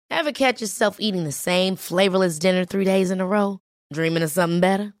Ever catch yourself eating the same flavorless dinner 3 days in a row? Dreaming of something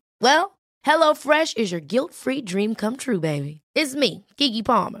better? Well, HelloFresh is your guilt-free dream come true, baby. It's me, Keke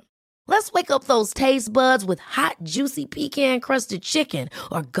Palmer. Let's wake up those taste buds with hot, juicy pecan-crusted chicken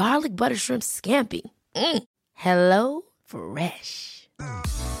or garlic butter shrimp scampi. Hello Fresh.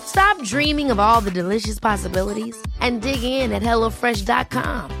 Stop dreaming of all the delicious possibilities and dig in at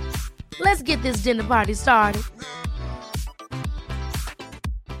HelloFresh.com. Let's get this dinner party started.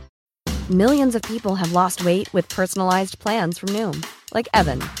 Millions of people have lost weight with personalized plans from Noom. Like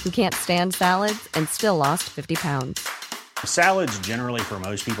Evan, who can't stand salads and still lost 50 pounds. Salads generally for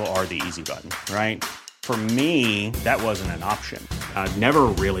most people are the easy button, right? For me, that wasn't an option. I never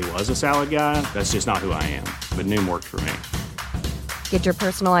really was a salad guy. That's just not who I am. But Noom worked for me. Get your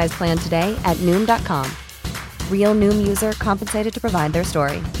personalized plan today at Noom.com. Real Noom user compensated to provide their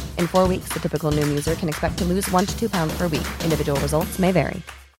story. In 4 weeks, the typical Noom user can expect to lose 1 to 2 pounds per week. Individual results may vary.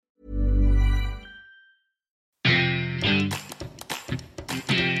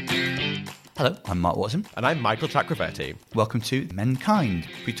 Hello, I'm Mark Watson. And I'm Michael Chakraverty. Welcome to Menkind.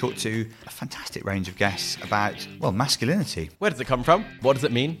 We talk to a fantastic range of guests about, well, masculinity. Where does it come from? What does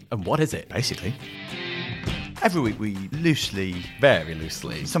it mean? And what is it? Basically. Every week we very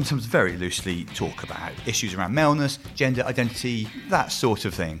loosely, sometimes very loosely talk about issues around maleness, gender identity, that sort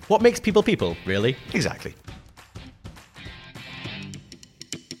of thing. What makes people people, really? Exactly.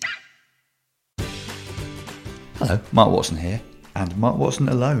 Hello, Mark Watson here, and Mark Watson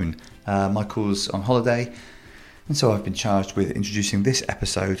alone. Michael's on holiday, and so I've been charged with introducing this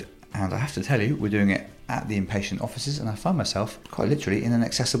episode, and I have to tell you, we're doing it at the Inpatient offices, and I find myself quite literally in an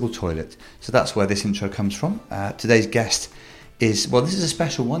accessible toilet. So that's where this intro comes from. Today's guest is, well, this is a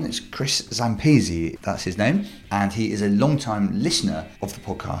special one. It's Chris Zampese, that's his name, and he is a long-time listener of the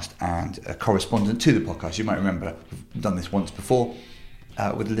podcast and a correspondent to the podcast. You might remember we've done this once before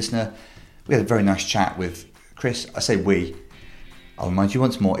with a listener. We had a very nice chat with Chris. I say we. I'll remind you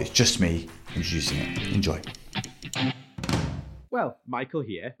once more, it's just me introducing it. Enjoy. Well, Michael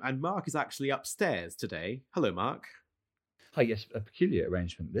here, and Mark is actually upstairs today. Hello, Mark. Hi, yes, a peculiar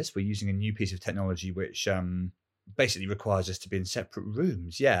arrangement this. We're using a new piece of technology which basically requires us to be in separate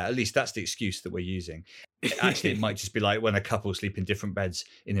rooms. Yeah, at least that's the excuse that we're using. Actually, it might just be like when a couple sleep in different beds,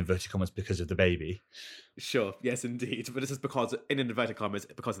 in inverted commas, because of the baby. Sure, yes, indeed. But this is because, in inverted commas,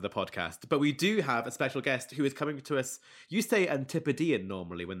 because of the podcast. But we do have a special guest who is coming to us. You say Antipodean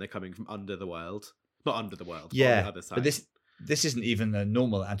normally when they're coming from under the world. Not under the world, yeah, on the other side. But this isn't even a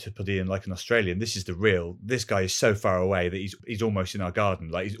normal Antipodean like an Australian. This is the real. This guy is so far away that he's almost in our garden.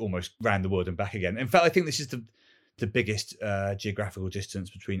 Like he's almost round the wood and back again. In fact, I think this is the biggest geographical distance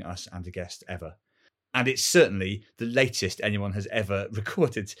between us and a guest ever. And it's certainly the latest anyone has ever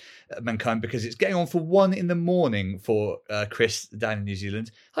recorded Mankind, because it's getting on for 1 a.m. for Chris down in New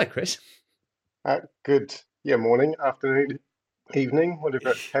Zealand. Hi, Chris. Good. Yeah, morning, afternoon, evening,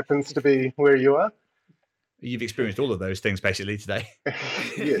 whatever it happens to be where you are. You've experienced all of those things basically today.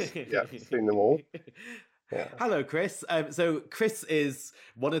 Yes, yeah, seen them all. Yeah. Hello, Chris. So Chris is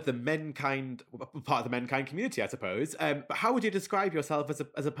one of the part of the Menkind community, I suppose. But how would you describe yourself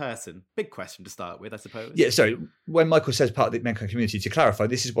as a person? Big question to start with, I suppose. Yeah, so when Michael says part of the Menkind community, to clarify,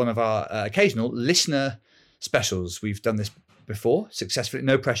 this is one of our occasional listener specials. We've done this before successfully.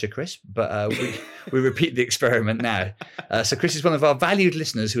 No pressure, Chris, but we repeat the experiment now. So Chris is one of our valued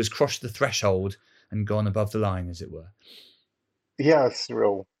listeners who has crossed the threshold and gone above the line, as it were. Yeah, it's a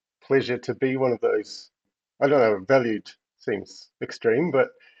real pleasure to be one of those. I don't know, valued seems extreme, but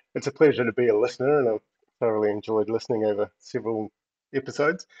it's a pleasure to be a listener, and I've thoroughly enjoyed listening over several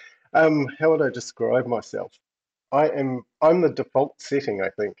episodes. How would I describe myself? I'm the default setting, I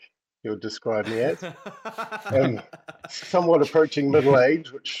think you'll describe me as. Somewhat approaching middle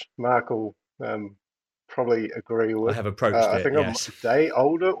age, which Mark will probably agree with. I have approached it, I think yes. I'm a day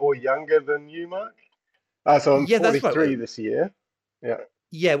older or younger than you, Mark. So I'm 43 right. This year. Yeah.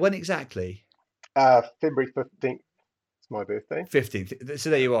 Yeah, when exactly? February 15th. It's my birthday. 15th. So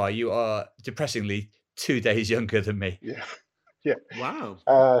there you are. You are depressingly 2 days younger than me. Yeah. Yeah. Wow.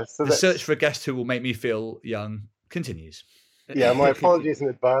 So the search for a guest who will make me feel young continues. Yeah, my apologies in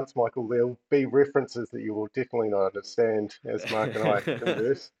advance, Michael. There'll be references that you will definitely not understand as Mark and I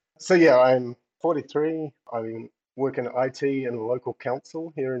converse. So yeah, I'm 43. I work in IT in a local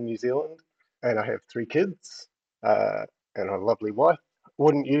council here in New Zealand, and I have 3 kids and a lovely wife.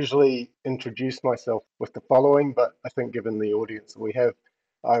 Wouldn't usually introduce myself with the following, but I think given the audience that we have,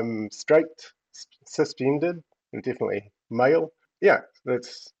 I'm straight, cisgendered, and definitely male. Yeah,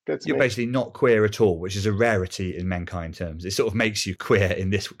 that's You're me. Basically not queer at all, which is a rarity in Menkind terms. It sort of makes you queer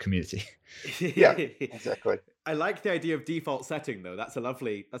in this community. Yeah, exactly. I like the idea of default setting, though. That's a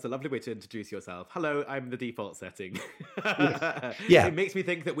lovely way to introduce yourself. Hello, I'm the default setting. Yeah. It makes me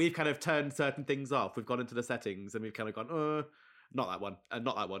think that we've kind of turned certain things off. We've gone into the settings and we've kind of gone, not that one, and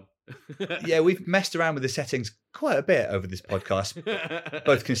not that one. Yeah, we've messed around with the settings quite a bit over this podcast,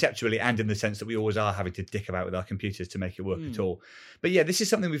 both conceptually and in the sense that we always are having to dick about with our computers to make it work at all. But yeah, this is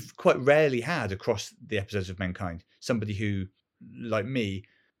something we've quite rarely had across the episodes of Mankind. Somebody who, like me,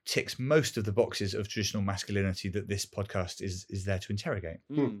 ticks most of the boxes of traditional masculinity that this podcast is there to interrogate.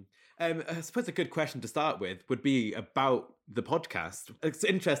 I suppose a good question to start with would be about the podcast. It's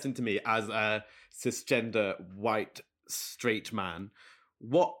interesting to me as a cisgender white straight man.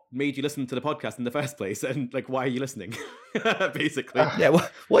 What made you listen to the podcast in the first place, and like why are you listening? Basically, Yeah.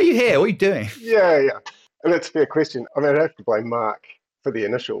 Why are you here? What are you doing? Yeah. And that's a fair question. I mean, I'd have to blame Mark for the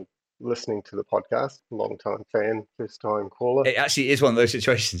initial listening to the podcast. Long time fan, first time caller. It actually is one of those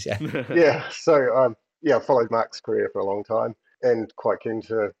situations. Yeah. Yeah. So I followed Mark's career for a long time and quite keen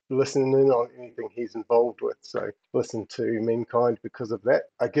to listen in on anything he's involved with. So listen to Mankind because of that.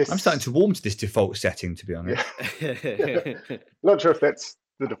 I guess I'm starting to warm to this default setting, to be honest. Yeah. Not sure if that's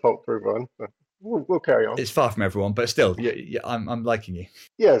the default for everyone, but we'll carry on. It's far from everyone, but still, yeah, I'm liking you.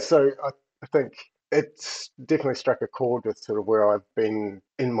 Yeah, so I think it's definitely struck a chord with sort of where I've been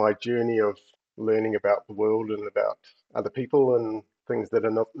in my journey of learning about the world and about other people and things that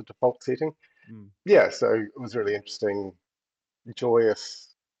are not the default setting. Yeah, so it was really interesting,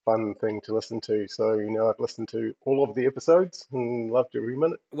 joyous, fun thing to listen to. So I've listened to all of the episodes and loved every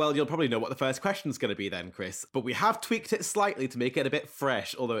minute. Well, you'll probably know what the first question's going to be then, Chris. But we have tweaked it slightly to make it a bit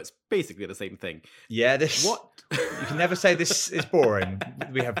fresh, although it's basically the same thing. Yeah, you can never say this is boring.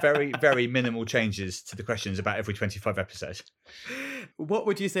 We have very, very minimal changes to the questions about every 25 episodes. What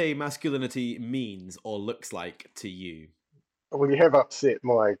would you say masculinity means or looks like to you? Well, you have upset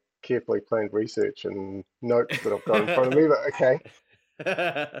my carefully planned research and notes that I've got in front of me, but okay.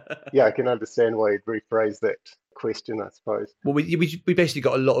 Yeah, I can understand why you'd rephrase that question, I suppose. Well, we basically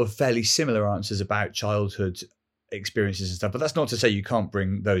got a lot of fairly similar answers about childhood experiences and stuff, but that's not to say you can't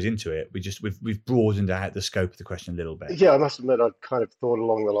bring those into it. We've broadened out the scope of the question a little bit. Yeah, I must admit I'd kind of thought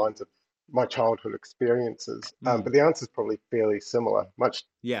along the lines of my childhood experiences, but the answer's probably fairly similar. I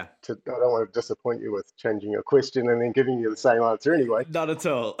don't want to disappoint you with changing your question and then giving you the same answer anyway. Not at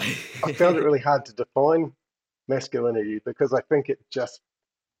all. I found it really hard to define masculinity because I think it just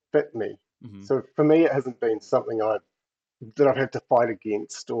fit me. So for me, it hasn't been something that I've had to fight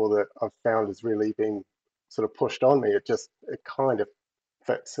against or that I've found has really been sort of pushed on me. It kind of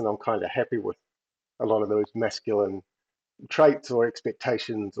fits, and I'm kind of happy with a lot of those masculine traits or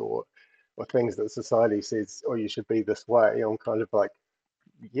expectations or things that society says, oh, you should be this way. I'm kind of like,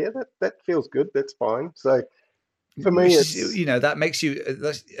 yeah, that feels good. That's fine. So for me, that makes you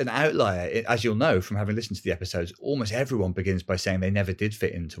that's an outlier, as you'll know from having listened to the episodes. Almost everyone begins by saying they never did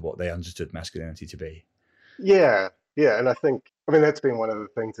fit into what they understood masculinity to be. Yeah, and I mean that's been one of the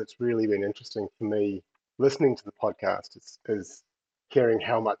things that's really been interesting for me listening to the podcast is hearing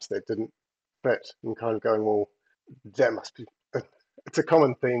how much that didn't fit and kind of going, well, that must be. It's a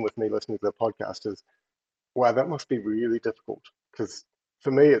common theme with me listening to the podcast is, wow, that must be really difficult because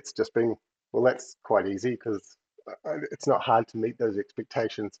for me it's just been, well, that's quite easy because it's not hard to meet those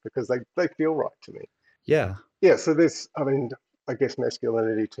expectations because they feel right to me. Yeah. So I guess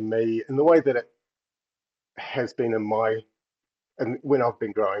masculinity to me and the way that it has been and when I've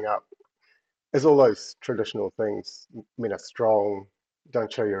been growing up is all those traditional things. Men are strong,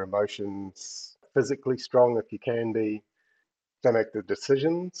 don't show your emotions, physically strong if you can be, don't make the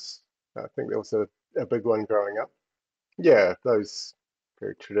decisions. I think that was a big one growing up. Yeah, those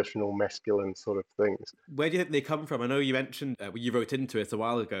very traditional masculine sort of things. Where do you think they come from? I know you mentioned, you wrote into it a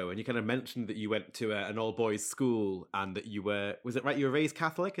while ago, and you kind of mentioned that you went to an all-boys school and that you were raised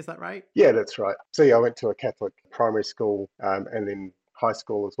Catholic, is that right? Yeah, that's right. So yeah, I went to a Catholic primary school and then high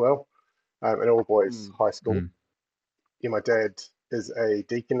school as well, an all-boys high school. Yeah, my dad is a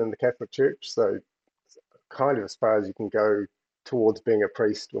deacon in the Catholic Church, so kind of as far as you can go towards being a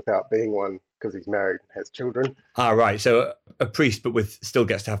priest without being one because he's married and has children. Ah, right. So a priest, but still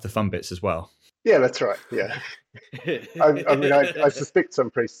gets to have the fun bits as well. Yeah, that's right. Yeah. I suspect some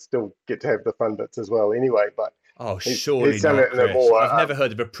priests still get to have the fun bits as well anyway, but surely he's done not, it in a Chris. more, I've never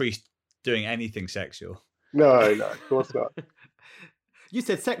heard of a priest doing anything sexual. No, of course not. You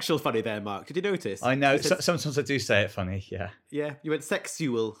said sexual funny there, Mark. Did you notice? I know. Sometimes I do say it funny, yeah. Yeah, you went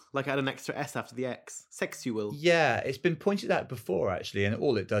sexual, like I had an extra S after the X. Sexual. Yeah, it's been pointed out before, actually, and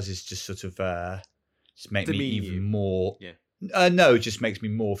all it does is just sort of just make me even more... No, it just makes me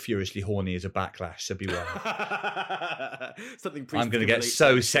more furiously horny as a backlash, so beware. Something I'm going to can get relate so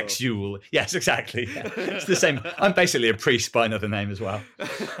to, I'm sure. sexual. Yes, exactly. Yeah. It's the same. I'm basically a priest by another name as well.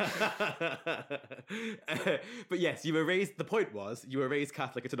 But yes, you were raised, the point was, you were raised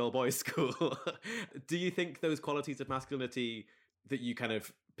Catholic at an all-boys school. Do you think those qualities of masculinity that you kind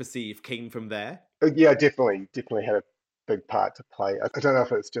of perceive came from there? Yeah, definitely had a big part to play. I don't know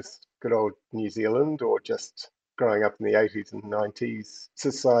if it's just good old New Zealand or just growing up in the 80s and 90s,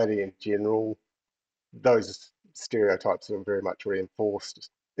 society in general. Those stereotypes are very much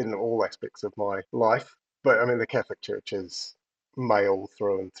reinforced in all aspects of my life. But I mean, the Catholic Church is male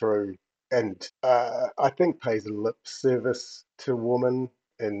through and through, and I think pays a lip service to women.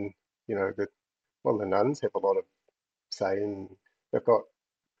 And the nuns have a lot of say, and they've got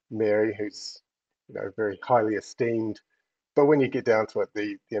Mary, who's very highly esteemed. But when you get down to it,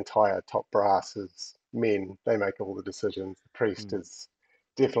 the entire top brass is men. They make all the decisions. The priest is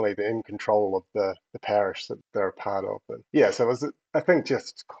definitely in control of the parish that they're a part of. And yeah, so it was, I think,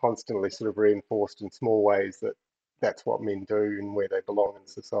 just constantly sort of reinforced in small ways that that's what men do and where they belong in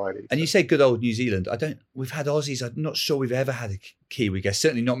society. And So, you say good old New Zealand. We've had Aussies. I'm not sure we've ever had a Kiwi guest.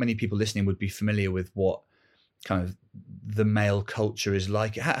 Certainly not many people listening would be familiar with what kind of the male culture is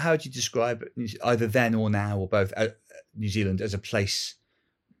like. How would you describe it, either then or now or both, New Zealand as a place?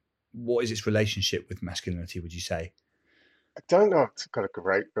 What is its relationship with masculinity, would you say? I don't know if it's got a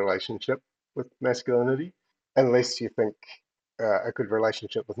great relationship with masculinity, unless you think a good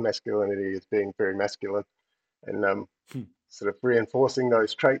relationship with masculinity is being very masculine and sort of reinforcing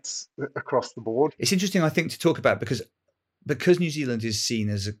those traits across the board. It's interesting, I think, to talk about because New Zealand is seen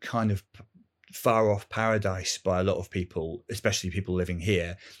as a kind of far off paradise by a lot of people, especially people living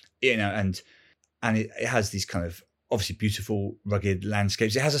here, and it has these kind of obviously beautiful, rugged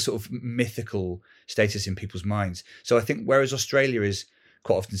landscapes. It has a sort of mythical status in people's minds. So I think whereas Australia is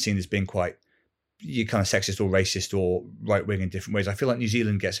quite often seen as being quite kind of sexist or racist or right wing in different ways, I feel like New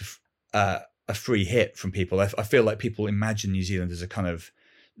Zealand gets a free hit from people. I feel like people imagine New Zealand as a kind of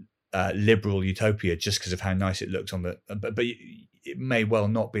liberal utopia just because of how nice it looks on the. But it may well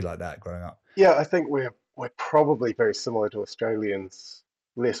not be like that growing up. Yeah, I think we're probably very similar to Australians,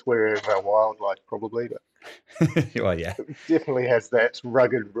 less wary of our wildlife probably, but Well, yeah. it definitely has that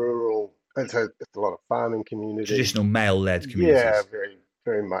rugged rural. It's a lot of farming community, Traditional male-led communities. Yeah, very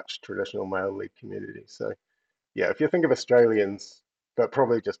very much traditional male-led community. So yeah, if you think of Australians, but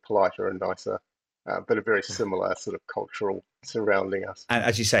probably just politer and nicer, but a very similar sort of cultural surrounding us. And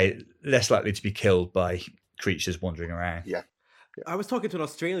as you say, less likely to be killed by creatures wandering around. Yeah. I was talking to an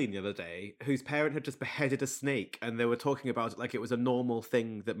Australian the other day whose parent had just beheaded a snake, and they were talking about it like it was a normal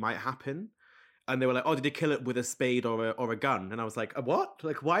thing that might happen. And they were like, "Oh, did you kill it with a spade or a gun?" And I was like, "A what?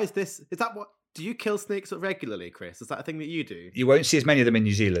 Like, why is this? Is that what? Do you kill snakes regularly, Chris? Is that a thing that you do?" You won't see as many of them in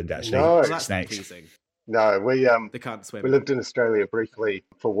New Zealand, actually. No. Well, that's snakes. pleasing. No, They can't swim. we lived in Australia briefly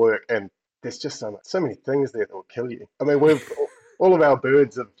for work, and there's just so many things there that will kill you. I mean, all of our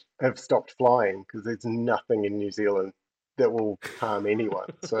birds have stopped flying because there's nothing in New Zealand that will harm anyone.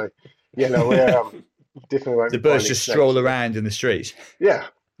 So, we're definitely won't The be birds finding just snakes. stroll around in the streets. Yeah,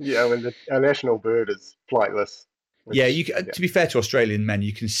 I mean, our national bird is flightless. Yeah, to be fair to Australian men,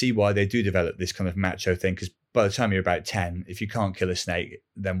 you can see why they do develop this kind of macho thing, because by the time you're about 10, if you can't kill a snake,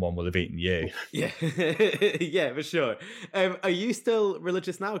 then one will have eaten you. Yeah, yeah, for sure. Are you still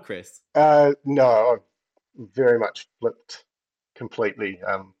religious now, Chris? No, I've very much flipped completely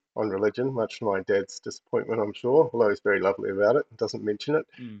on religion, much to my dad's disappointment, I'm sure, although he's very lovely about it and doesn't mention it.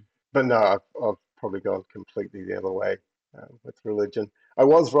 But no, I've probably gone completely the other way with religion. I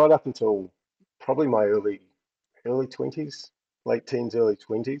was right up until probably my early 20s, late teens, early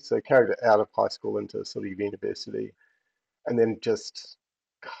 20s. So carried it out of high school into sort of university, and then just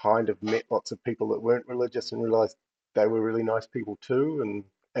kind of met lots of people that weren't religious and realized they were really nice people too.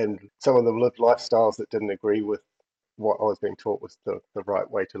 And some of them lived lifestyles that didn't agree with what I was being taught was the right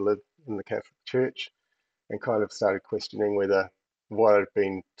way to live in the Catholic Church, and kind of started questioning whether what I'd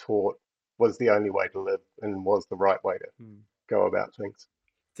been taught was the only way to live and was the right way to go about things.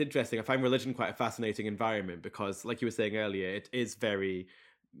 It's interesting. I find religion quite a fascinating environment because, like you were saying earlier, it is very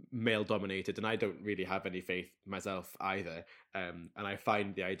male dominated, and I don't really have any faith myself either. And I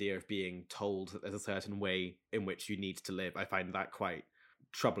find the idea of being told that there's a certain way in which you need to live, I find that quite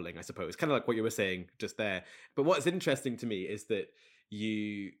troubling, I suppose. Kind of like what you were saying just there. But what's interesting to me is that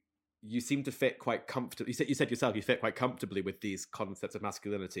you seem to fit quite comfortably. You said yourself you fit quite comfortably with these concepts of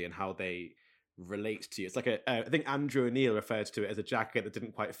masculinity and how they relate to you. It's like I think Andrew O'Neill referred to it as a jacket that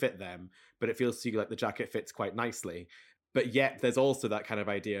didn't quite fit them, but it feels to you like the jacket fits quite nicely. But yet there's also that kind of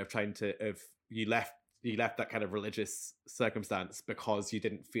idea of you left you left that kind of religious circumstance because you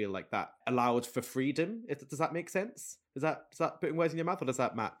didn't feel like that allowed for freedom. Does that make sense? Is that putting words in your mouth, or does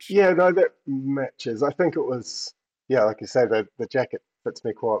that match? Yeah, no, that matches. I think it was, yeah, like you say, the jacket fits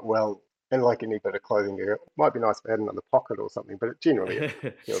me quite well. And like any bit of clothing, it might be nice if it had another pocket or something, but it feels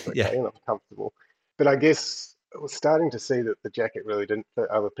okay Yeah. and I'm comfortable. But I guess I was starting to see that the jacket really didn't fit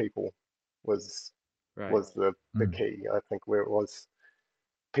other people was Right. was the key. I think where it was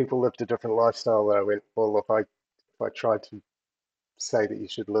people lived a different lifestyle that I went, well, if I tried to say that you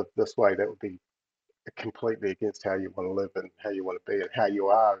should live this way, that would be completely against how you want to live and how you want to be and how you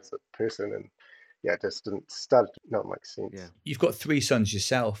are as a person. And yeah, it just didn't start to not make sense. Yeah. You've got 3 sons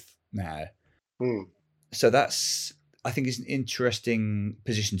yourself now. Mm. So that's, I think, is an interesting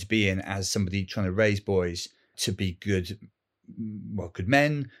position to be in as somebody trying to raise boys to be good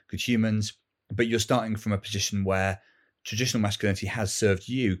men, good humans. But you're starting from a position where traditional masculinity has served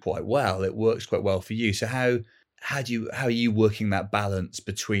you quite well. It works quite well for you. So how are you working that balance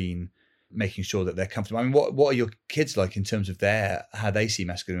between making sure that they're comfortable? I mean, what are your kids like in terms of how they see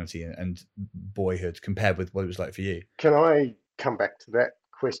masculinity and boyhood compared with what it was like for you? Can I come back to that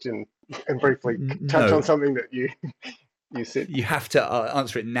question and briefly touch No. on something that you said? You have to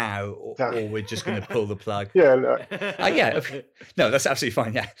answer it now, or we're just going to pull the plug. Yeah, no, Yeah. No, that's absolutely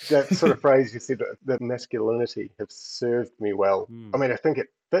fine. Yeah. that sort of phrase you said, that masculinity has served me well. I mean, I think it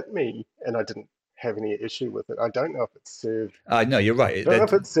fit me and I didn't have any issue with it. I don't know if it served. No, you're right. I don't know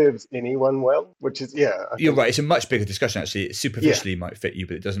if it serves anyone well, which is, You're right. It's a much bigger discussion, actually. It superficially might fit you,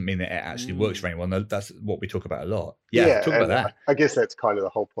 but it doesn't mean that it actually works for anyone. That's what we talk about a lot. Yeah, talk about that. I guess that's kind of the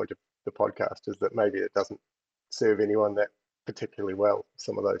whole point of the podcast, is that maybe it doesn't serve anyone that particularly well,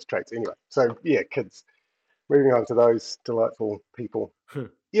 some of those traits anyway. So yeah, kids, moving on to those delightful people.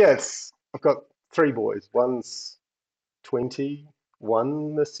 Yeah, I've got 3 boys. One's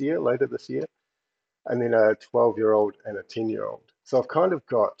 21 later this year, and then a 12-year-old and a 10-year-old. So I've kind of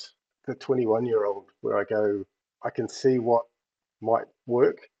got the 21-year-old where I can see what might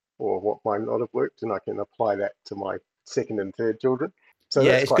work or what might not have worked, and I can apply that to my second and third children. So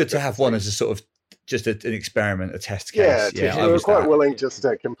yeah, it's good to have one as a sort of just an experiment, a test case. Yeah, we were quite willing just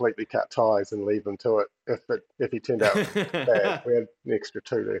to completely cut ties and leave them to it. If he turned out bad, we had an extra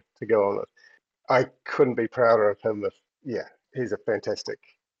 2 to go on with. I couldn't be prouder of him. He's a fantastic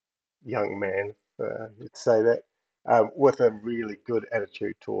young man, you'd say that, with a really good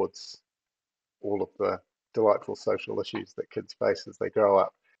attitude towards all of the delightful social issues that kids face as they grow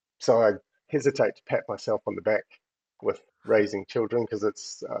up. So I hesitate to pat myself on the back with raising children,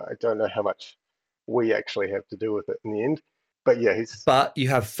 because I don't know how much we actually have to do with it in the end. But yeah, But you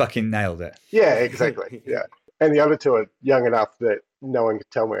have fucking nailed it. Yeah, exactly. Yeah. And the other 2 are young enough that no one can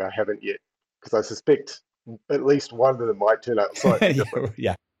tell me I haven't yet, because I suspect at least one of them might turn out slightly different.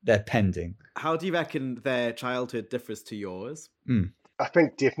 Yeah, they're pending. How do you reckon their childhood differs to yours? I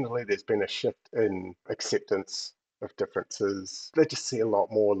think definitely there's been a shift in acceptance of differences. They just see a lot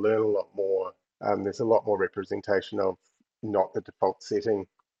more, learn a lot more. There's a lot more representation of not the default setting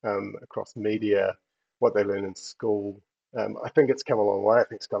across media, what they learn in school. I think it's come a long way. I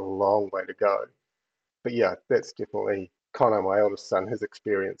think it's got a long way to go. But yeah, that's definitely Connor, my eldest son, his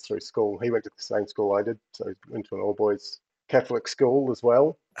experience through school. He went to the same school I did, so he went to an all-boys Catholic school as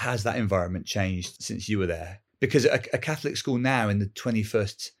well. Has that environment changed since you were there? Because a Catholic school now in the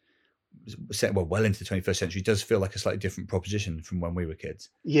 21st, well into the 21st century, does feel like a slightly different proposition from when we were kids.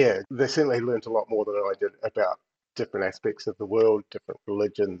 Yeah, they certainly learned a lot more than I did about different aspects of the world, different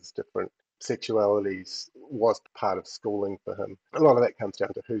religions, different sexualities, was part of schooling for him. A lot of that comes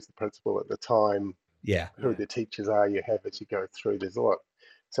down to who's the principal at the time, who the teachers are you have as you go through. There's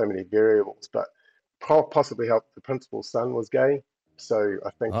so many variables, but possibly helped the principal's son was gay. So I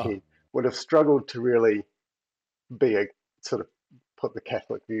think he would have struggled to really be a sort of put the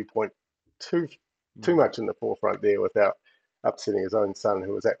Catholic viewpoint too much in the forefront there without upsetting his own son,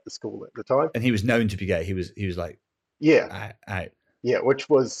 who was at the school at the time. And he was known to be gay. He was like, out. Yeah, which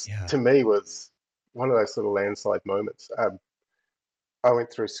was to me was one of those sort of landslide moments. I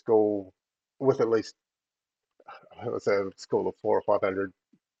went through school with at least, it was a school of 400 or 500,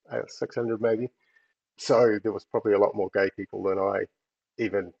 600 maybe. So there was probably a lot more gay people than I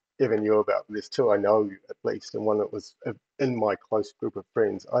even knew about. There's 2 I know at least, and one that was in my close group of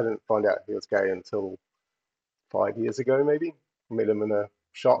friends. I didn't find out he was gay until 5 years ago, maybe. I met him in a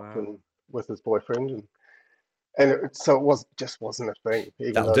shop and with his boyfriend, so it just wasn't a thing.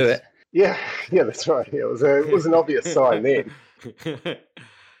 That'll do it. Yeah, that's right. Yeah, it was an obvious sign then.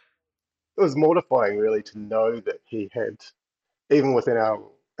 It was mortifying, really, to know that he had, even within our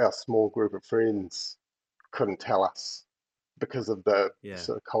small group of friends, couldn't tell us because of the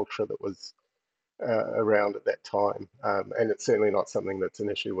sort of culture that was around at that time. And it's certainly not something that's an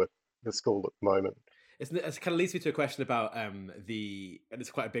issue with the school at the moment. It kind of leads me to a question about and it's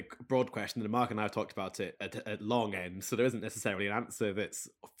quite a big, broad question, and Mark and I have talked about it at long end, so there isn't necessarily an answer that's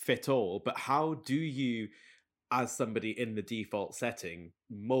fit all, but how do you, as somebody in the default setting,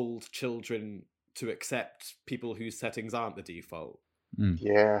 mold children to accept people whose settings aren't the default?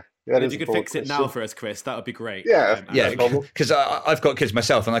 Yeah. And if you could fix it now for us, Chris, that would be great. Yeah, because I've got kids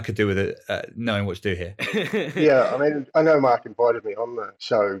myself, and I could do with it knowing what to do here. Yeah, I mean, I know Mark invited me on the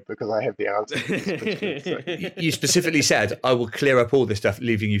show because I have the answer to this question. So. You specifically said, I will clear up all this stuff,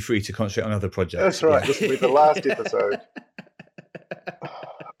 leaving you free to concentrate on other projects. That's right. Yeah. This will be the last episode.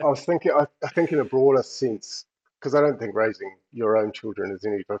 I think in a broader sense, because I don't think raising your own children is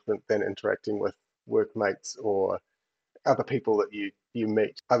any different than interacting with workmates or other people that you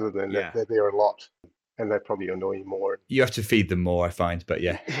meet, other than that they're there a lot and they probably annoy you more. You have to feed them more, I find, but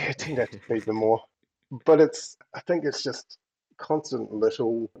yeah. Yeah, you tend to have to feed them more. But I think it's just constant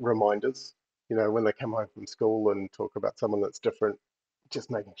little reminders, when they come home from school and talk about someone that's different, just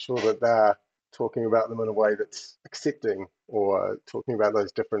making sure that they're talking about them in a way that's accepting, or talking about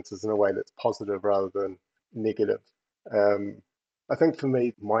those differences in a way that's positive rather than negative. I think for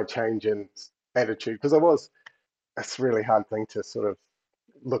me, my change in attitude, because it's a really hard thing to sort of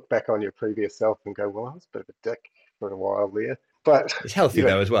look back on your previous self and go, well, I was a bit of a dick for a while there. But it's healthy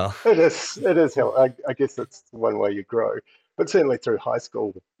though as well. It is healthy. I guess that's one way you grow. But certainly through high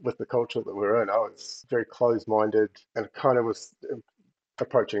school, with the culture that we're in, I was very closed-minded and kind of was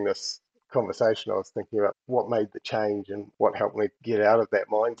approaching this conversation. I was thinking about what made the change and what helped me get out of that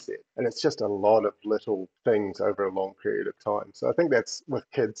mindset. And it's just a lot of little things over a long period of time. So I think that's, with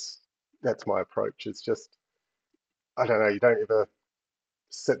kids, that's my approach. It's just, I don't know, you don't ever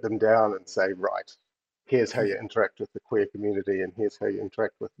sit them down and say, right, here's how you interact with the queer community and here's how you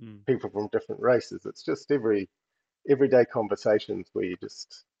interact with people from different races. It's just everyday conversations where you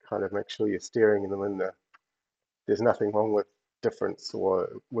just kind of make sure you're steering them in there's nothing wrong with difference, or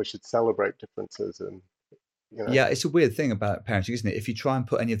we should celebrate differences. And yeah, it's a weird thing about parenting, isn't it? If you try and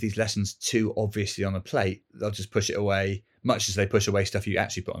put any of these lessons too obviously on a plate, they'll just push it away, much as they push away stuff you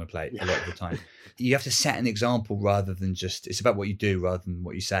actually put on a plate a lot of the time. You have to set an example rather than just, it's about what you do rather than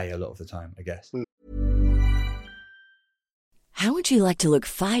what you say a lot of the time, I guess. How would you like to look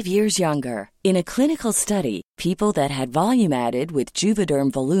 5 years younger? In a clinical study, people that had volume added with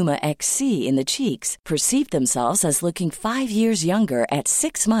Juvederm Voluma XC in the cheeks perceived themselves as looking 5 years younger at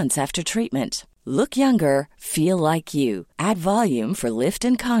 6 months after treatment. Look younger, feel like you. Add volume for lift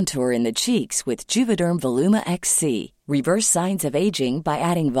and contour in the cheeks with Juvederm Voluma XC. Reverse signs of aging by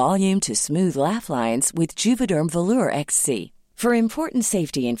adding volume to smooth laugh lines with Juvederm Volure XC. For important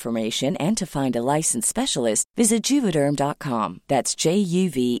safety information and to find a licensed specialist, visit Juvederm.com. That's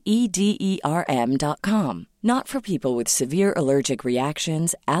JUVEDERM.com. Not for people with severe allergic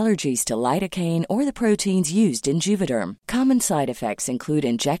reactions, allergies to lidocaine, or the proteins used in Juvederm. Common side effects include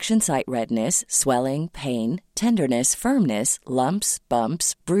injection site redness, swelling, pain, tenderness, firmness, lumps,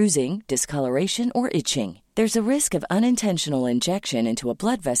 bumps, bruising, discoloration, or itching. There's a risk of unintentional injection into a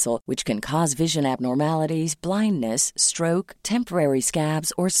blood vessel, which can cause vision abnormalities, blindness, stroke, temporary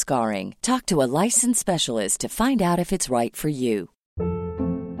scabs, or scarring. Talk to a licensed specialist to find out if it's right for you.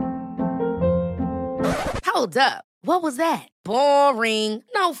 Hold up. What was that? Boring.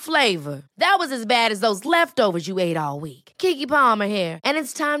 No flavor. That was as bad as those leftovers you ate all week. Keke Palmer here, and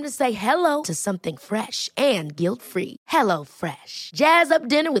it's time to say hello to something fresh and guilt-free. Hello Fresh. Jazz up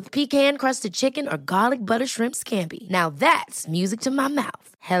dinner with pecan-crusted chicken or garlic butter shrimp scampi. Now that's music to my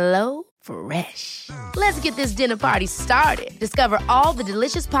mouth. Hello Fresh. Let's get this dinner party started. Discover all the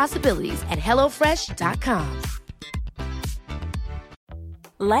delicious possibilities at HelloFresh.com.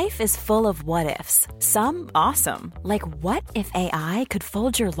 Life is full of what-ifs. Some awesome, like what if AI could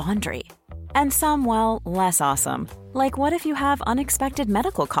fold your laundry? And some, well, less awesome, like what if you have unexpected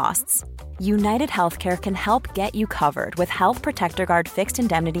medical costs? United Healthcare can help get you covered with Health Protector Guard fixed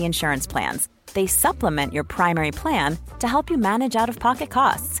indemnity insurance plans. They supplement your primary plan to help you manage out-of-pocket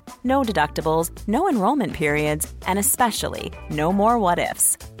costs. No deductibles, no enrollment periods, and especially no more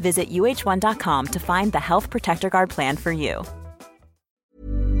what-ifs. Visit uh1.com to find the Health Protector Guard plan for you.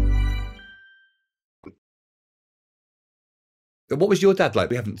 What was your dad like?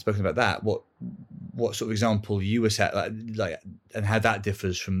 We haven't spoken about that. What sort of example you were set like, and how that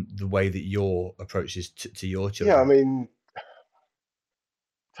differs from the way that your approach is to your children? Yeah, I mean,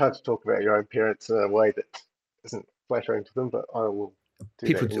 it's hard to talk about your own parents in a way that isn't flattering to them, but I will do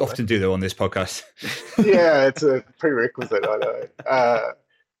People that anyway. often do, though, on this podcast. Yeah, it's a prerequisite, I know.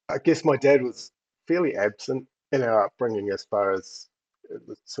 I guess my dad was fairly absent in our upbringing as far as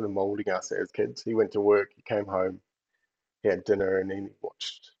sort of molding us as kids. He went to work, he came home, he had dinner, and then he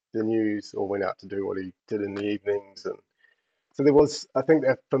watched the news or went out to do what he did in the evenings. And so there was, I think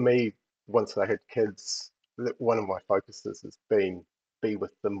that for me, once I had kids, one of my focuses has been be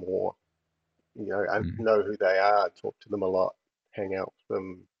with them more, and know who they are, talk to them a lot, hang out with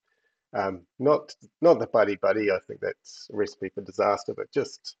them. Not the buddy buddy. I think that's a recipe for disaster. But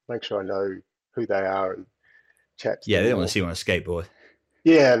just make sure I know who they are and chat to Yeah, them they don't more. want to see you on a skateboard.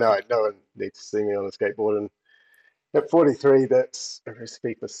 Yeah, no one needs to see me on a skateboard. And at 43, that's a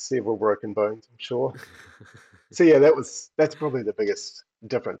recipe for several broken bones, I'm sure. So yeah, that's probably the biggest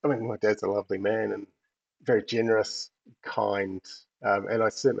difference. I mean, my dad's a lovely man and very generous, kind, and I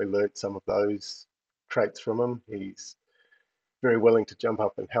certainly learned some of those traits from him. He's very willing to jump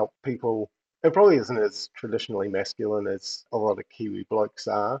up and help people. It probably isn't as traditionally masculine as a lot of Kiwi blokes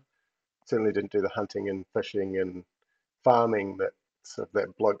are. Certainly didn't do the hunting and fishing and farming that sort of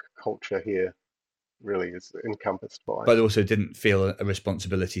that bloke culture here really is encompassed by. But also didn't feel a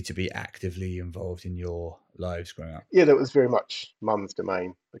responsibility to be actively involved in your lives growing up. Yeah, that was very much mum's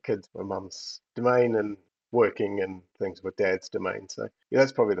domain. The kids were mum's domain and working and things were dad's domain. So yeah,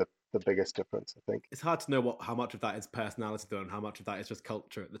 that's probably the biggest difference, I think. It's hard to know how much of that is personality though and how much of that is just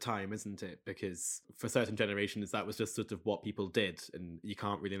culture at the time, isn't it? Because for certain generations that was just sort of what people did, and you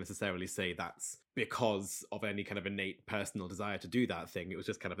can't really necessarily say that's because of any kind of innate personal desire to do that thing. It was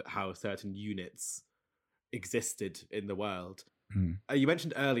just kind of how certain units existed in the world. You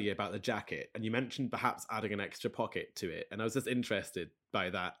mentioned earlier about the jacket, and you mentioned perhaps adding an extra pocket to it, and I was just interested by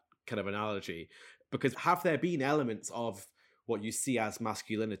that kind of analogy, because have there been elements of what you see as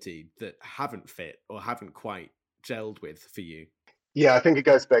masculinity that haven't fit or haven't quite gelled with for you? Yeah, I think it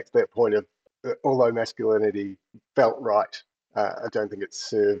goes back to that point of although masculinity felt right, I don't think it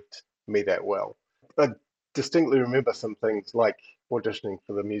served me that well. I distinctly remember some things like auditioning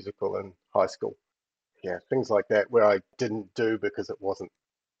for the musical in high school. Yeah, things like that where I didn't do because it wasn't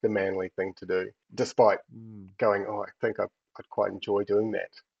the manly thing to do, despite going, I think I'd quite enjoy doing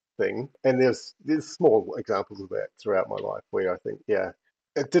that thing. And there's small examples of that throughout my life where I think, yeah,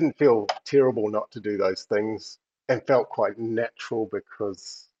 it didn't feel terrible not to do those things and felt quite natural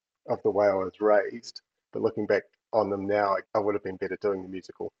because of the way I was raised. But looking back on them now, I would have been better doing the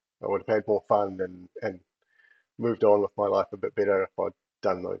musical. I would have had more fun and moved on with my life a bit better if I'd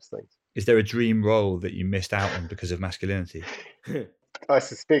done those things. Is there a dream role that you missed out on because of masculinity? I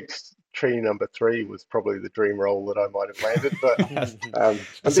suspect tree number 3 was probably the dream role that I might have landed, but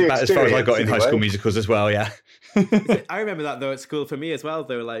that's about as far as I got in High School Musicals as well, yeah. I remember that though at school for me as well,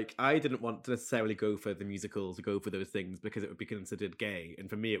 though. Like, I didn't want to necessarily go for the musicals or go for those things because it would be considered gay, and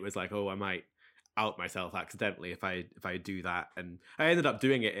for me it was like, I might out myself accidentally if I do that, and I ended up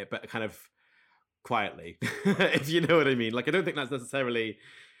doing it, but kind of quietly, if you know what I mean. Like, I don't think that's necessarily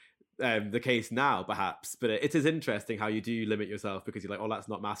the case now, perhaps, but it is interesting how you do limit yourself because you're like, that's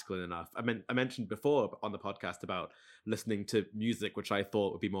not masculine enough. I mentioned before on the podcast about listening to music which I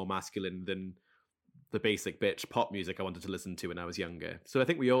thought would be more masculine than the basic bitch pop music I wanted to listen to when I was younger. So I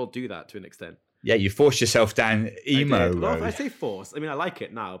think we all do that to an extent. Yeah, you forced yourself down emo road. Well, I say force. I mean, I like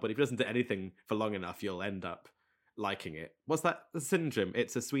it now, but if you listen to anything for long enough, you'll end up liking it. What's that? The syndrome.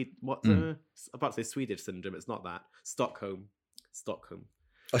 It's a I'm about to say Swedish syndrome. It's not that. Stockholm. Stockholm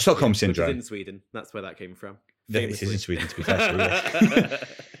syndrome. Which is in Sweden. That's where that came from. It is in Sweden, to be fair.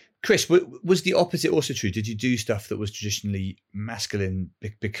 Chris, was the opposite also true? Did you do stuff that was traditionally masculine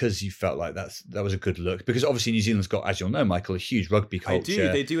because you felt like that was a good look? Because obviously New Zealand's got, as you'll know, Michael, a huge rugby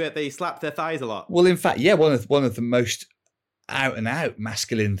culture. They do it. They slap their thighs a lot. Well, in fact, yeah, one of the most out and out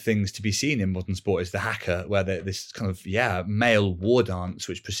masculine things to be seen in modern sport is the haka, where this kind of male war dance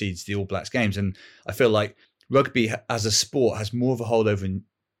which precedes the All Blacks games. And I feel like rugby as a sport has more of a hold over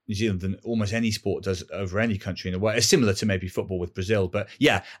New Zealand than almost any sport does over any country in a way. It's similar to maybe football with Brazil, but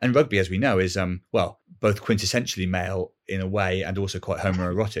yeah, and rugby, as we know, is both quintessentially male in a way and also quite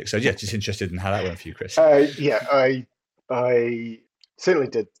homoerotic. So yeah, just interested in how that went for you, Chris. I certainly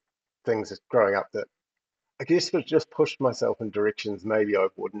did things growing up that I guess was just pushed myself in directions maybe I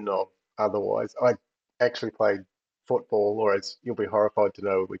wouldn't have otherwise. I actually played football, or as you'll be horrified to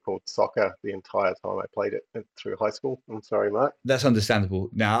know, we called soccer the entire time I played it through high school. I'm sorry, Mark. That's understandable.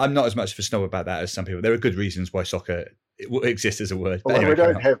 Now, I'm not as much of a snob about that as some people. There are good reasons why soccer exists as a word. Well, anyway, we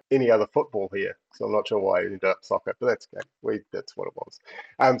don't have any other football here, so I'm not sure why I ended up soccer, but that's okay. That's what it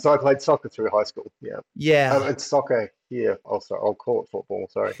was. So I played soccer through high school. Yeah. And soccer here, I'll call it football.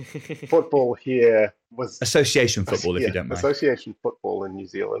 Sorry, football here was association football, if you don't mind. Association football in New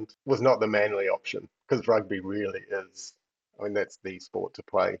Zealand was not the manly option because rugby really is. I mean, that's the sport to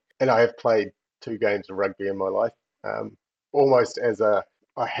play, and I have played 2 games of rugby in my life, almost as a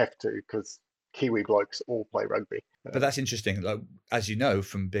I have to because Kiwi blokes all play rugby. But that's interesting. Like, as you know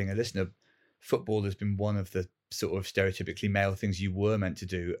from being a listener, football has been one of the sort of stereotypically male things you were meant to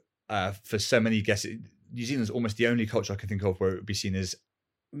do. For so many guests, New Zealand's almost the only culture I can think of where it would be seen as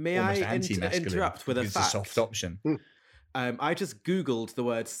almost anti-masculine. Interrupt with a it's fact? a soft option. I just Googled the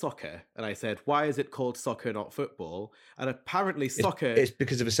word soccer and I said, why is it called soccer, not football? And apparently soccer... It's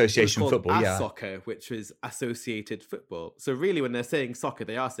because of association was called football, yeah. soccer, which is associated football. So really, when they're saying soccer,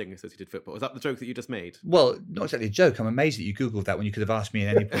 they are saying associated football. Is that the joke that you just made? Well, not exactly a joke. I'm amazed that you Googled that when you could have asked me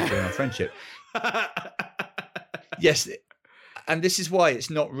at any point during our friendship. Yes, and this is why it's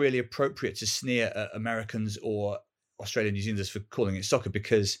not really appropriate to sneer at Americans or Australian New Zealanders for calling it soccer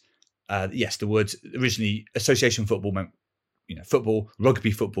because, yes, the word originally association football meant, football,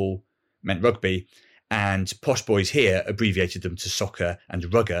 rugby football meant rugby, and posh boys here abbreviated them to soccer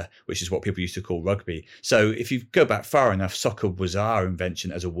and rugger, which is what people used to call rugby. So if you go back far enough, soccer was our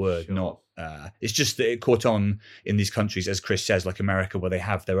invention as a word, not... it's just that it caught on in these countries, as Chris says, like America, where they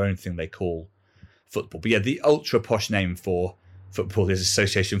have their own thing they call football. But yeah, the ultra posh name for football is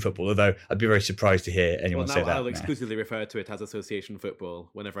association football, although I'd be very surprised to hear anyone say that. I'll exclusively refer to it as association football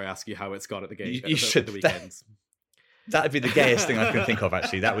whenever I ask you how it's gone at the game. You should. The weekends. That'd be the gayest thing I can think of,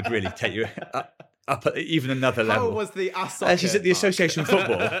 actually. That would really take you up even another level. How was the soccer? She's at the association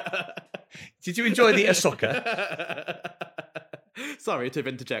football. Did you enjoy the soccer? Sorry to have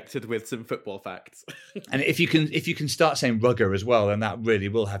interjected with some football facts. And if you can start saying rugger as well, then that really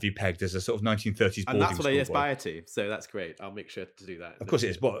will have you pegged as a sort of 1930s boarding school. And that's what I boy. aspire to, so that's great. I'll make sure to do that. Of course it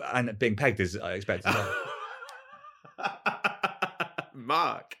is. And being pegged is, I expect, as well.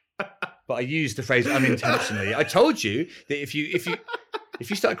 Mark. But I used the phrase unintentionally. I told you that if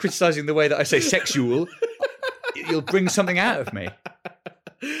you start criticising the way that I say sexual, you'll bring something out of me.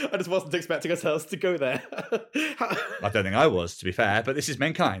 I just wasn't expecting ourselves to go there. I don't think I was, to be fair, but this is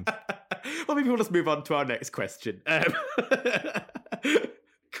mankind. Well, maybe we'll just move on to our next question.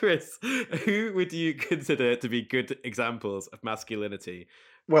 Chris, who would you consider to be good examples of masculinity?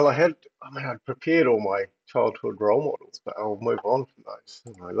 Well, I'd prepared all my childhood role models, but I'll move on from those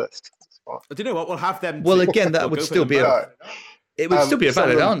in my list. Do you know what? We'll have them. Well, again, that would still be it would still be a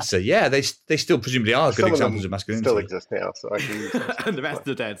valid answer. Yeah, they still presumably are good examples of masculinity. Still exist now, so I can use them. And the rest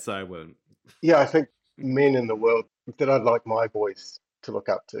are dead, so I won't. Yeah, I think men in the world that I'd like my boys to look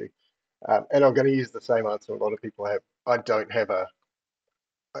up to, and I'm going to use the same answer a lot of people have. I don't have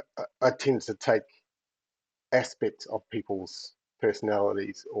I tend to take aspects of people's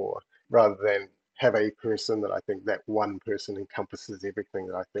personalities, or rather than have a person that I think that one person encompasses everything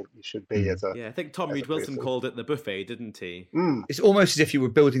that I think you should be as a... Yeah, I think Tom Reed Wilson called it the buffet, didn't he? It's almost as if you were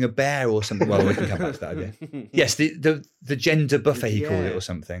building a bear or something. Well, we can come back to that idea. Yes, the gender buffet, he called it, or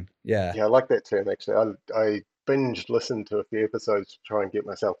something. Yeah. Yeah, I like that term, actually. I binged listened to a few episodes to try and get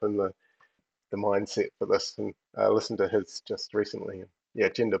myself in the mindset for this, and I listened to his just recently. And yeah,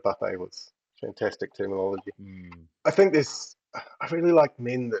 gender buffet was fantastic terminology. I think I really like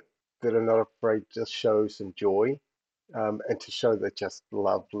men that are not afraid to show some joy, and to show they just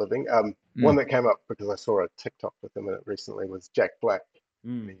love living. One that came up because I saw a TikTok with him in it recently was Jack Black.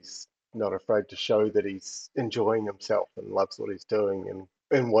 He's not afraid to show that he's enjoying himself and loves what he's doing, and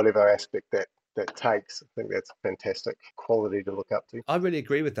in whatever aspect that takes. I think that's a fantastic quality to look up to. I really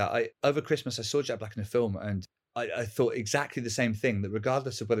agree with that. Over Christmas, I saw Jack Black in a film, and I thought exactly the same thing, that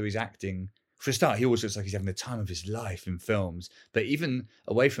regardless of whether he's acting, for a start, he always looks like he's having the time of his life in films. But even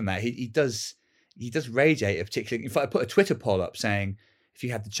away from that, he does radiate, particularly. In fact, I put a Twitter poll up saying, if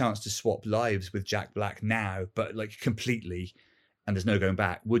you had the chance to swap lives with Jack Black now, but like completely, and there's no going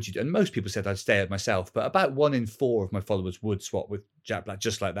back, would you? And most people said I'd stay at myself, but about 1 in 4 of my followers would swap with Jack Black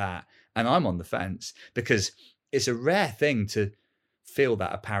just like that. And I'm on the fence because it's a rare thing to feel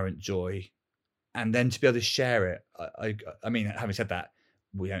that apparent joy and then to be able to share it. I mean, having said that,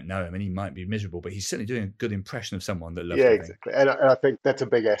 we don't know him and he might be miserable, but he's certainly doing a good impression of someone that loves Yeah, something. exactly. And I think that's a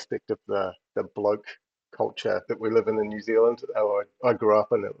big aspect of the bloke culture that we live in New Zealand, or I grew up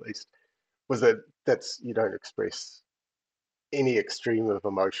in at least, was that's you don't express any extreme of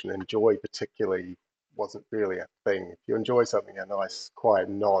emotion, and joy particularly wasn't really a thing. If you enjoy something, a nice quiet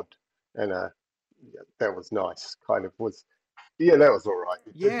nod and that was nice kind of was... Yeah, that was all right.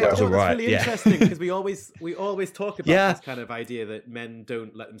 Yeah, that was all right. That's really interesting because we always talk about this kind of idea that men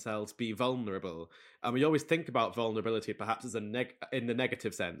don't let themselves be vulnerable, and we always think about vulnerability perhaps as in the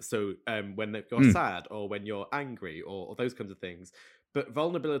negative sense. So when you're sad or when you're angry or those kinds of things. But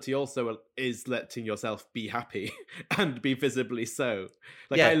vulnerability also is letting yourself be happy and be visibly so.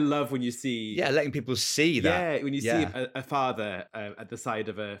 Like, I love when you see... Yeah, letting people see that. Yeah, when you see a father at the side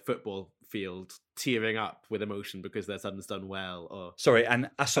of a football field tearing up with emotion because their son's done well. Or Sorry, and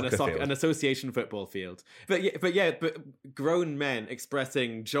a soccer field. An association football field. But grown men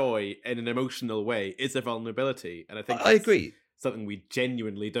expressing joy in an emotional way is a vulnerability. And I think I agree. Something we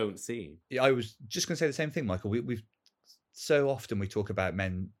genuinely don't see. I was just going to say the same thing, Michael. We've so often we talk about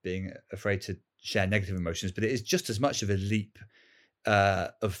men being afraid to share negative emotions, but it is just as much of a leap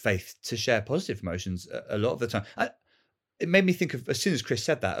of faith to share positive emotions a lot of the time. It made me think of, as soon as Chris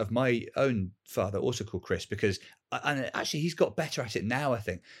said that, of my own father, also called Chris, because and actually he's got better at it now, I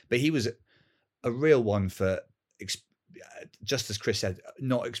think. But he was a real one for, just as Chris said,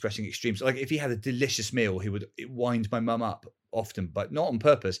 not expressing extremes. Like if he had a delicious meal, he would wind my mum up often, but not on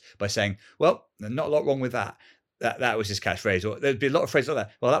purpose, by saying, "Well, not a lot wrong with that." That was his catchphrase. Or there'd be a lot of phrases like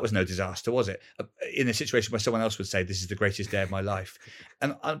that. Well, that was no disaster, was it? In a situation where someone else would say, "This is the greatest day of my life."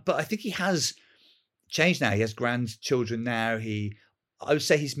 But I think he has changed now. He has grandchildren now. I would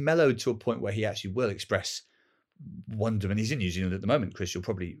say he's mellowed to a point where he actually will express wonderment. He's in New Zealand at the moment, Chris. You'll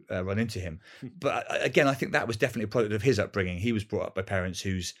probably run into him. But again, I think that was definitely a product of his upbringing. He was brought up by parents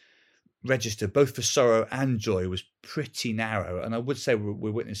whose register, both for sorrow and joy, was pretty narrow. And I would say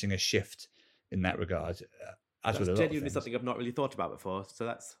we're witnessing a shift in that regard. That's genuinely something I've not really thought about before. So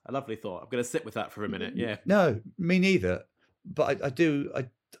that's a lovely thought. I'm going to sit with that for a minute. Yeah. No, me neither. But I do.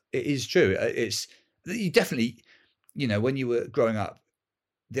 It is true. It's you definitely, when you were growing up,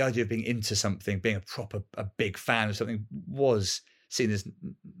 the idea of being into something, being a big fan of something, was seen as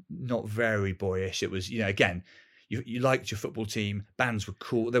not very boyish. It was, again, you liked your football team, bands were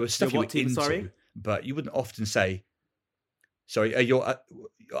cool. There was stuff you were into, but you wouldn't often say, sorry,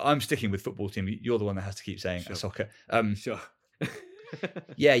 I'm sticking with football team. You're the one that has to keep saying soccer. Sure.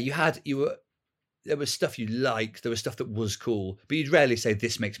 Yeah, there was stuff you liked. There was stuff that was cool, but you'd rarely say,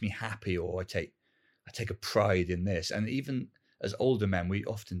 "This makes me happy," or I take a pride in this. And even as older men, we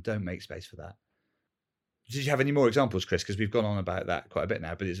often don't make space for that. Did you have any more examples, Chris? Because we've gone on about that quite a bit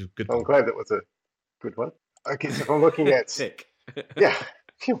now, but it's a good one. I'm glad that was a good one. Okay, so if I'm looking at... Sick. Yeah,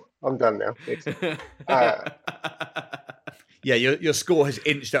 phew, I'm done now. Yeah, your score has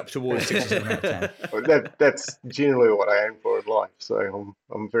inched up towards 6 or 7 out of 10. That's generally what I aim for in life, so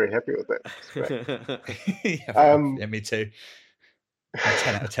I'm very happy with that. Yeah, me too.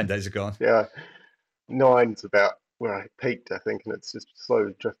 10 out of 10 days are gone. Yeah, 9's about where I peaked, I think, and it's just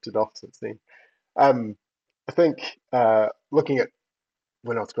slowly drifted off since then. I think looking at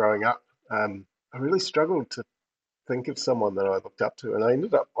when I was growing up, I really struggled to think of someone that I looked up to, and I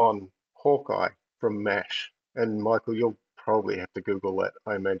ended up on Hawkeye from MASH. And Michael, you'll probably have to Google that,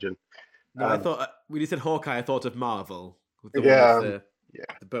 I imagine. No, I thought when you said Hawkeye, I thought of Marvel. With the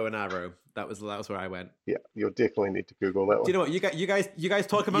the bow and arrow. That was where I went. Yeah, you'll definitely need to Google that one. Do you know what? You guys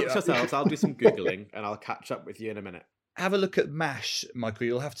talk amongst yourselves. I'll do some Googling and I'll catch up with you in a minute. Have a look at MASH, Michael.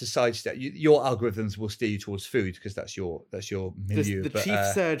 You'll have to sidestep. Your algorithms will steer you towards food because that's your milieu. The chief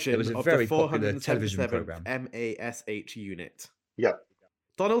surgeon was a of very the popular television program. MASH unit. Yeah.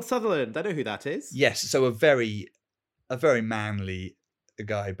 Donald Sutherland. I know who that is. Yes. So a very manly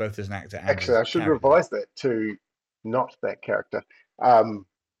guy, both as an actor and actually, I should revise that to not that character.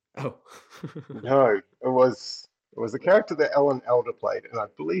 Oh. No, it was the character that Alan Alda played, and I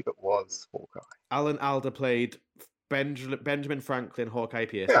believe it was Hawkeye. Alan Alda played Benjamin Franklin Hawkeye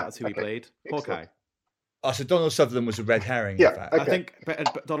Pierce. Yeah, That's who he played. Excellent. Hawkeye. Oh, so Donald Sutherland was a red herring. Yeah, in fact. okay. I think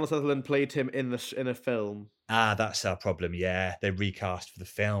Donald Sutherland played him in a film. Ah, that's our problem. Yeah, they recast for the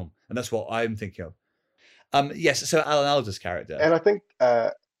film, and that's what I'm thinking of. Yes, so Alan Alda's character, And I think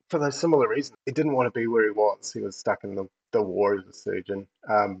for those similar reasons, he didn't want to be where he was. He was stuck in the war as a surgeon.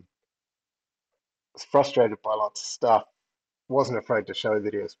 Was frustrated by lots of stuff. Wasn't afraid to show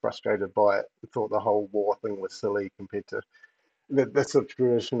that he was frustrated by it. He thought the whole war thing was silly compared to the sort of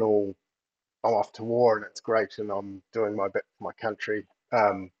traditional, I'm off to war and it's great and I'm doing my bit for my country.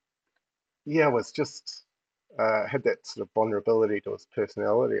 Was just had that sort of vulnerability to his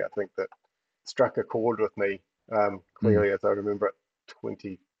personality, I think, that struck a chord with me clearly as I remember it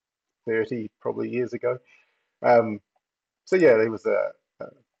 20, 30 probably years ago. He was a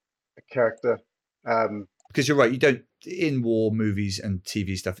character. because you're right, you don't, in war movies and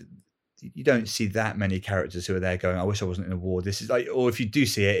TV stuff, you don't see that many characters who are there going, I wish I wasn't in a war. This is like, or if you do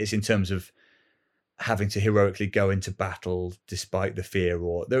see it, it's in terms of having to heroically go into battle despite the fear,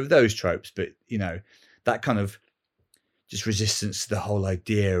 or there are those tropes, but that kind of just resistance to the whole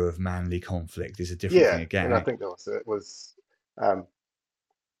idea of manly conflict is a different thing again. And I think it was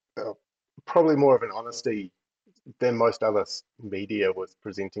probably more of an honesty than most other media was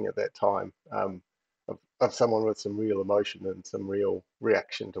presenting at that time, of someone with some real emotion and some real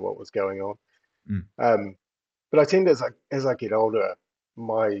reaction to what was going on. Mm. But I tend, as I get older,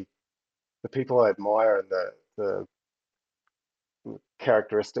 the people I admire and the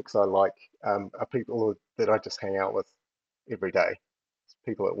characteristics I like, are people that I just hang out with every day. It's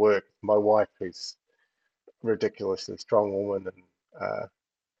people at work. My wife, who's a ridiculously strong woman, and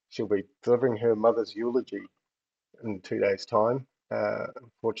she'll be delivering her mother's eulogy in 2 days' time,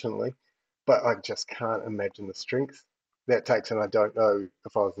 unfortunately. But I just can't imagine the strength that takes, and I don't know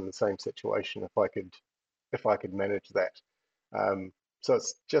if I was in the same situation if I could manage that. Um, so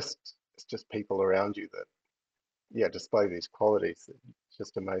it's just people around you that, yeah, display these qualities that you're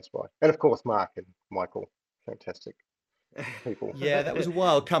just amazed by. And of course, Mark and Michael, fantastic people. Yeah, that was a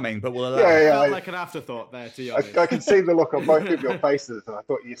while coming, but we'll allow Yeah, it. yeah. Felt like an afterthought there, to be honest. I could see the look on both of your faces, and I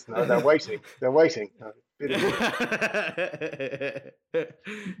thought, yes, no, they're waiting. They're waiting.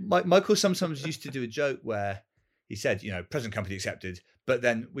 Michael sometimes used to do a joke where he said, present company accepted, but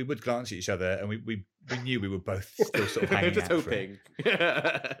then we would glance at each other and we knew we were both still sort of hanging Just out hoping.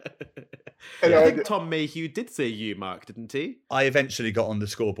 And I think Tom Mayhew did say you, Mark, didn't he? I eventually got on the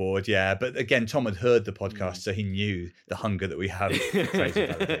scoreboard, yeah. But again, Tom had heard the podcast, so he knew the hunger that we have for praise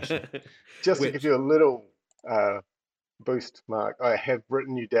and validation. Just to give you a little boost, Mark, I have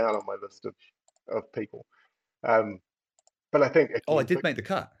written you down on my list of people. But I think I did make the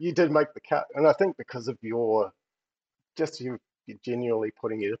cut. You did make the cut, and I think because of you're genuinely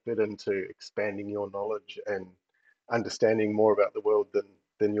putting effort into expanding your knowledge and understanding more about the world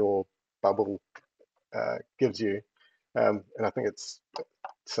than your bubble gives you, and I think it's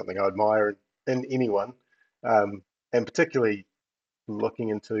something I admire in anyone, and particularly looking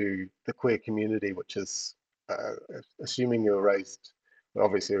into the queer community, which is assuming you were raised.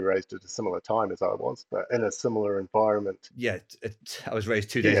 Obviously, we were raised at a similar time as I was, but in a similar environment. Yeah, I was raised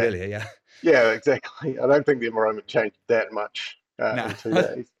 2 days earlier, yeah. Yeah, exactly. I don't think the environment changed that much in 2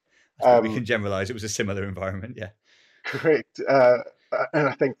 days. We can generalize it was a similar environment, yeah. Correct. And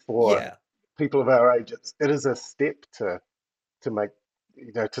I think for people of our age, it is a step to make,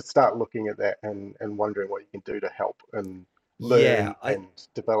 to start looking at that and wondering what you can do to help and learn and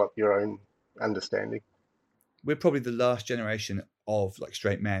develop your own understanding. We're probably the last generation of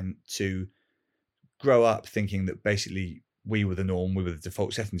straight men to grow up thinking that basically we were the norm, we were the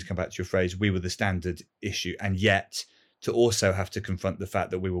default setting, to come back to your phrase, we were the standard issue, and yet to also have to confront the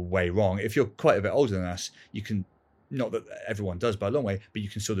fact that we were way wrong. If you're quite a bit older than us, you can, not that everyone does by a long way, but you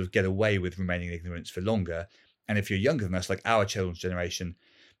can sort of get away with remaining in ignorance for longer. And if you're younger than us, like our children's generation,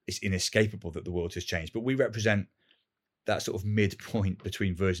 it's inescapable that the world has changed. But we represent that sort of midpoint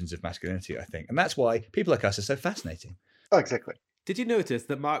between versions of masculinity, I think. And that's why people like us are so fascinating. Oh, exactly. Did you notice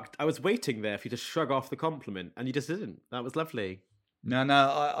that, Mark, I was waiting there for you to shrug off the compliment, and you just didn't? That was lovely. No,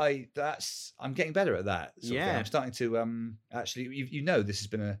 I'm getting better at that. Yeah. I'm starting to actually, this has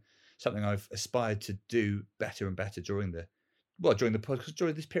been something I've aspired to do better and better during the podcast,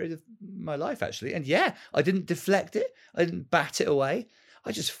 during this period of my life, actually. And yeah, I didn't deflect it. I didn't bat it away.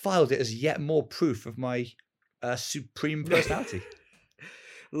 I just filed it as yet more proof of my supreme personality.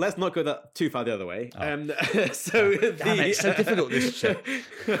 Let's not go that too far the other way. Damn it, it's so difficult, this show.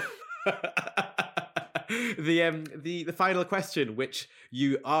 The final question, which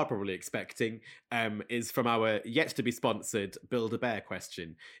you are probably expecting, is from our yet to be sponsored Build a Bear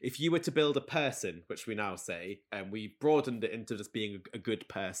question. If you were to build a person, which we now say, and we broadened it into just being a good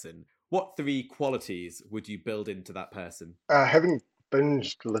person, what 3 qualities would you build into that person? Having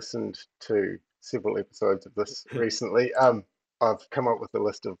listened to several episodes of this recently, I've come up with a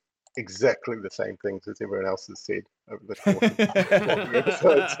list of exactly the same things as everyone else has said over the course of the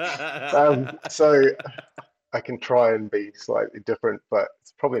episodes. So I can try and be slightly different, but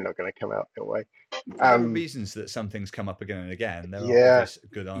it's probably not going to come out that way. There are reasons that some things come up again and again. There are obvious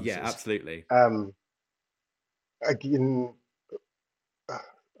good answers. Yeah, absolutely. Again,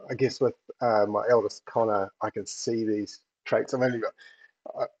 I guess with my eldest Connor, I can see these traits.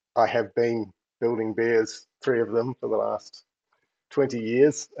 I have been building bears, 3 of them for the last 20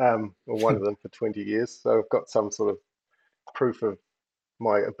 years, or one of them for 20 years. So I've got some sort of proof of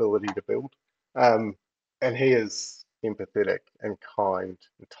my ability to build. And he is empathetic and kind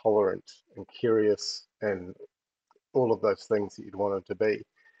and tolerant and curious and all of those things that you'd want him to be.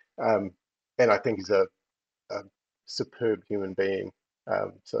 And I think he's a superb human being.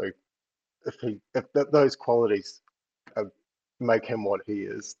 So if those qualities make him what he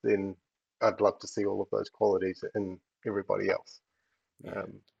is, then I'd love to see all of those qualities in everybody else.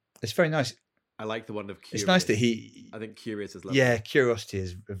 It's very nice. I like the one of curious. It's nice that I think curious is lovely. Yeah, curiosity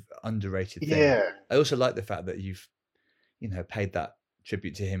is an underrated thing. Yeah. I also like the fact that you've, paid that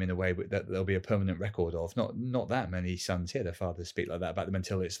tribute to him in a way that there'll be a permanent record of. Not that many sons hear their fathers speak like that about them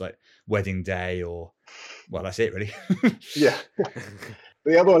until it's like wedding day or, well, that's it really. Yeah.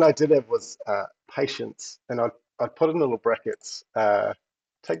 The other one I did have was patience, and I'd put in little brackets,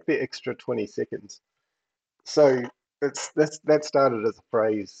 take the extra 20 seconds. So that started as a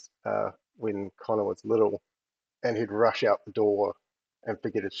phrase when Connor was little, and he'd rush out the door and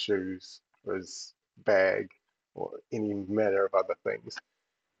forget his shoes or his bag or any manner of other things.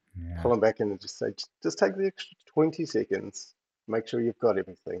 Yeah. Pull him back in and just say, just take the extra 20 seconds, make sure you've got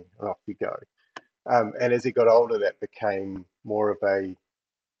everything, and off you go. And as he got older, that became more of a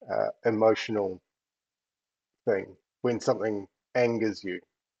emotional thing. When something angers you,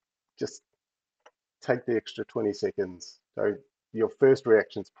 just take the extra 20 seconds. So your first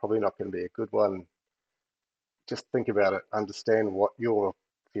reaction is probably not going to be a good one. Just think about it, understand what you're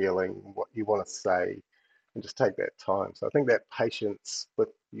feeling, what you want to say, and just take that time. So I think that patience with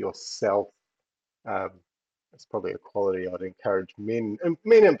yourself is probably a quality I'd encourage men in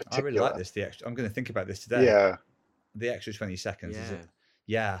particular. I really like this. I'm going to think about this today. Yeah. The extra 20 seconds. Yeah. Is it?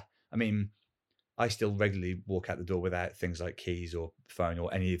 Yeah. I mean, I still regularly walk out the door without things like keys or phone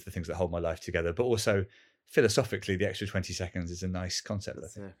or any of the things that hold my life together. But also, philosophically, the extra 20 seconds is a nice concept. I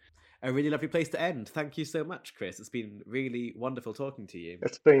think. A really lovely place to end. Thank you so much, Chris. It's been really wonderful talking to you.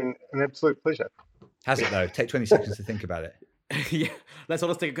 It's been an absolute pleasure. Has it though? Take 20 seconds to think about it. Yeah. Let's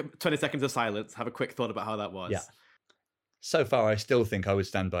all take 20 seconds of silence, have a quick thought about how that was. Yeah. So far, I still think I would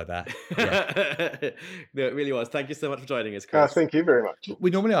stand by that. Yeah. No, it really was. Thank you so much for joining us, Chris. Thank you very much. We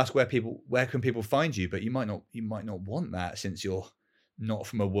normally ask where can people find you, but you might not want that since you're not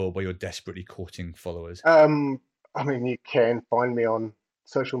from a world where you're desperately courting followers. I mean, you can find me on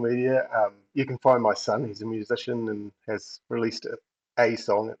social media. You can find my son. He's a musician and has released a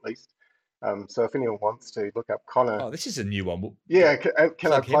song at least. So if anyone wants to look up Connor. Oh, this is a new one. Yeah, can I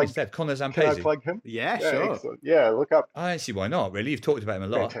plug him instead? Connor Zampese. Can I plug him? Yeah, sure. Excellent. Yeah, look up. I don't see why not. Really, you've talked about him a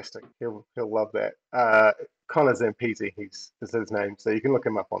lot. Fantastic. He'll love that. Connor Zampese is his name, so you can look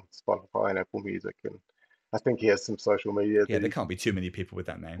him up on Spotify and Apple Music, and I think he has some social media. Yeah, there can't be too many people with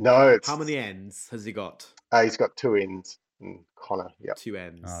that name. No, How many N's has he got? He's got 2 N's. And Connor, yeah. 2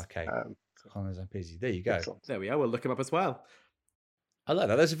 N's. Oh, okay. Connor Zampese. There you go. Excellent. There we are. We'll look him up as well. I like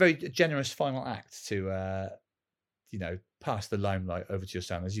that. That's a very generous final act to, pass the limelight over to your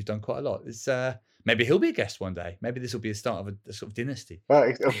son, as you've done quite a lot. It's maybe he'll be a guest one day. Maybe this will be a start of a sort of dynasty. Well,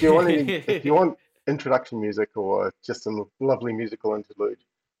 if you want introduction music or just a lovely musical interlude,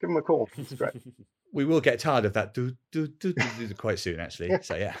 give him a call. It's great. We will get tired of that do quite soon, actually.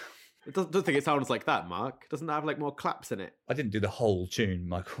 So yeah. I don't think it sounds like that, Mark. Doesn't it have like more claps in it? I didn't do the whole tune,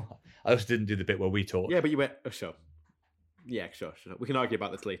 Michael. I also didn't do the bit where we talk. Yeah, but you went, oh, sure. Yeah, sure. We can argue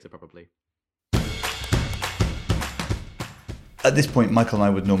about this later, probably. At this point, Michael and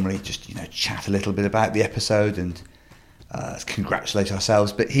I would normally just, chat a little bit about the episode and congratulate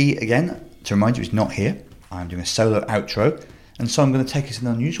ourselves. But he, again, to remind you, is not here. I'm doing a solo outro. And so I'm going to take us in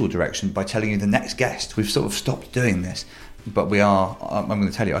an unusual direction by telling you the next guest. We've sort of stopped doing this. But I'm going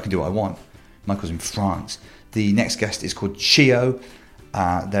to tell you, I can do what I want. Michael's in France. The next guest is called Chio.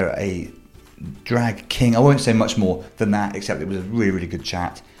 They're a drag king. I won't say much more than that, except it was a really, really good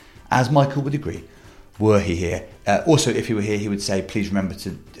chat. As Michael would agree, were he here. Also, if he were here, he would say, please remember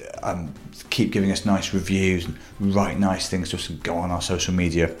to keep giving us nice reviews and write nice things to us and go on our social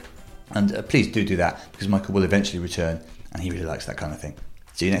media. And please do that, because Michael will eventually return, and he really likes that kind of thing.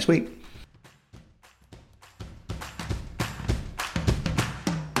 See you next week.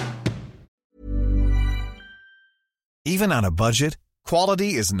 Even on a budget,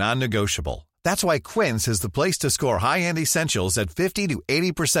 quality is non-negotiable. That's why Quince is the place to score high-end essentials at 50 to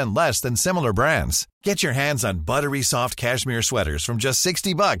 80% less than similar brands. Get your hands on buttery soft cashmere sweaters from just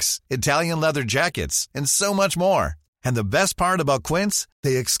 $60, Italian leather jackets, and so much more. And the best part about Quince,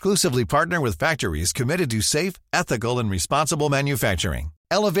 they exclusively partner with factories committed to safe, ethical, and responsible manufacturing.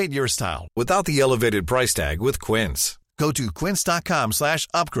 Elevate your style without the elevated price tag with Quince. Go to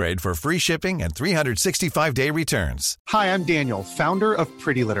quince.com/upgrade for free shipping and 365-day returns. Hi, I'm Daniel, founder of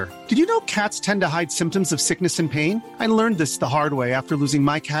Pretty Litter. Did you know cats tend to hide symptoms of sickness and pain? I learned this the hard way after losing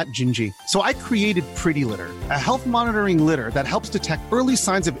my cat, Gingy. So I created Pretty Litter, a health monitoring litter that helps detect early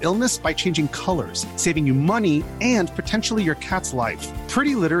signs of illness by changing colors, saving you money and potentially your cat's life.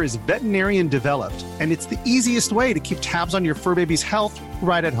 Pretty Litter is veterinarian developed, and it's the easiest way to keep tabs on your fur baby's health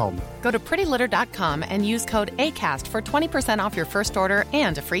right at home. Go to prettylitter.com and use code ACAST for 20% off your first order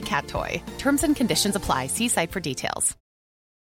and a free cat toy. Terms and conditions apply. See site for details.